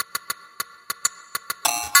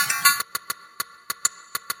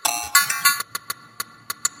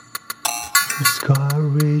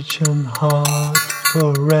Discouraged and heart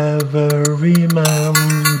forever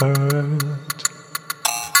remembered.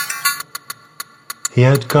 He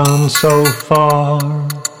had gone so far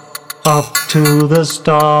up to the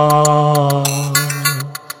stars,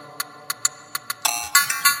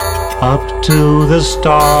 up to the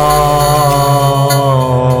stars.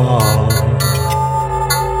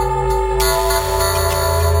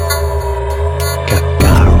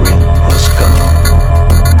 Gagarin was gone,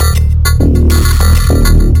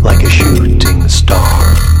 like a shooting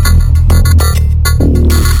star.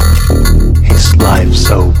 His life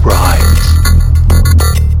so bright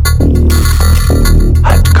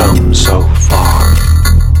had come so far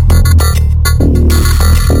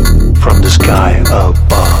from the sky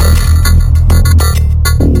above.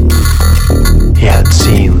 He had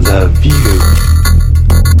seen the view,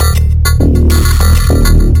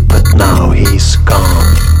 but now he's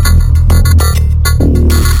gone,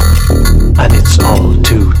 and it's all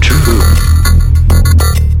too true.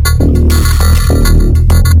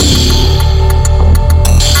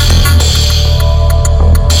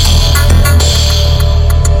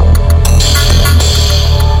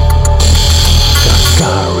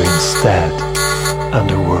 Gagarin's dead, and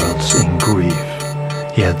the world's in grief.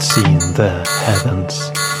 He had seen the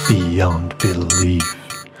heavens beyond belief.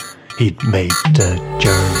 He'd made the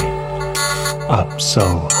journey up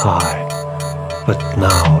so high, but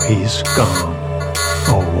now he's gone.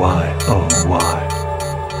 Oh why, oh why?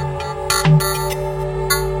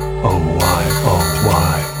 Oh why, oh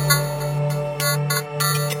why?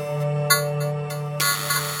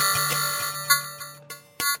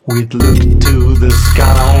 We'd look to the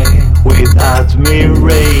sky with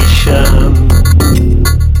admiration.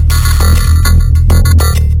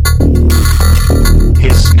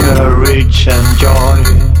 His courage and joy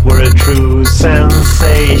were a true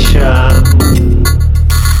sensation.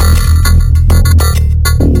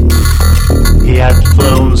 He had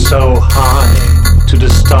flown so high to the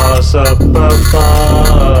stars up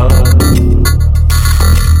above,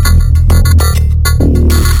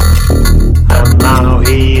 and now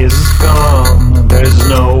he is gone, there's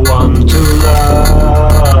no one to love.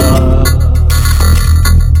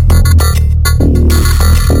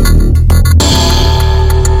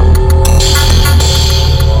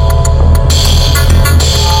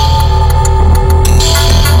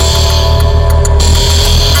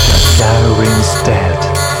 Gagarin's dead,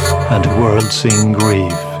 and the world's in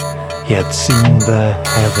grief. He had seen the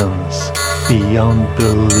heavens beyond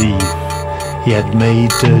belief. He had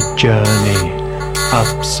made the journey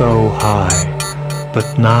up so high,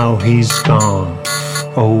 but now he's gone.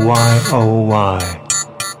 Oh why, oh why?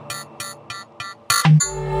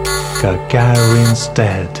 Gagarin's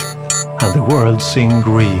dead, and the world's in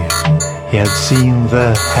grief. He had seen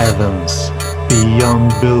the heavens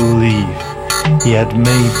beyond belief. He had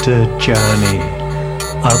made the journey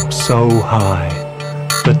up so high,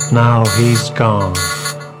 but now he's gone.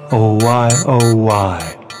 Oh why, oh why?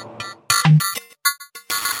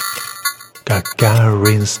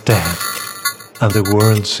 Gagarin's dead, and the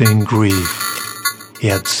world's in grief. He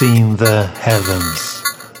had seen the heavens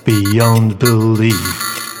beyond belief.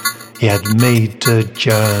 He had made the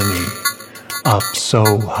journey up so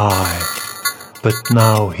high, but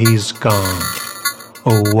now he's gone.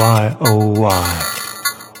 Oh why, oh why?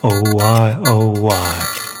 Oh why, oh why?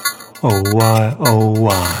 Oh why, oh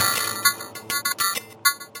why?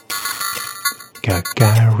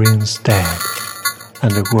 Gagarin's dead,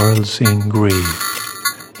 and the world's in grief.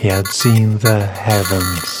 He had seen the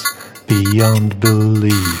heavens beyond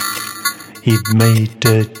belief. He'd made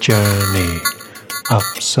the journey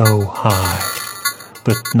up so high,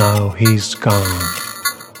 but now he's gone.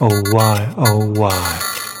 Oh why, oh why?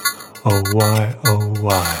 Oh why, oh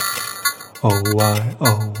why? Oh why,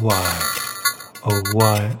 oh why? Oh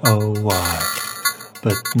why, oh why?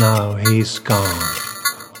 But now he's gone.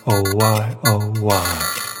 Oh why, oh why?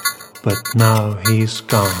 But now he's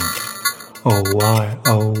gone. Oh why,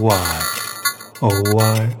 oh why? Oh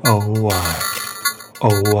why, oh why?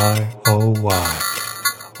 Oh why, oh why?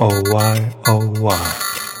 Oh why, oh why?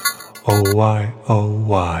 Oh why, oh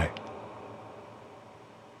why?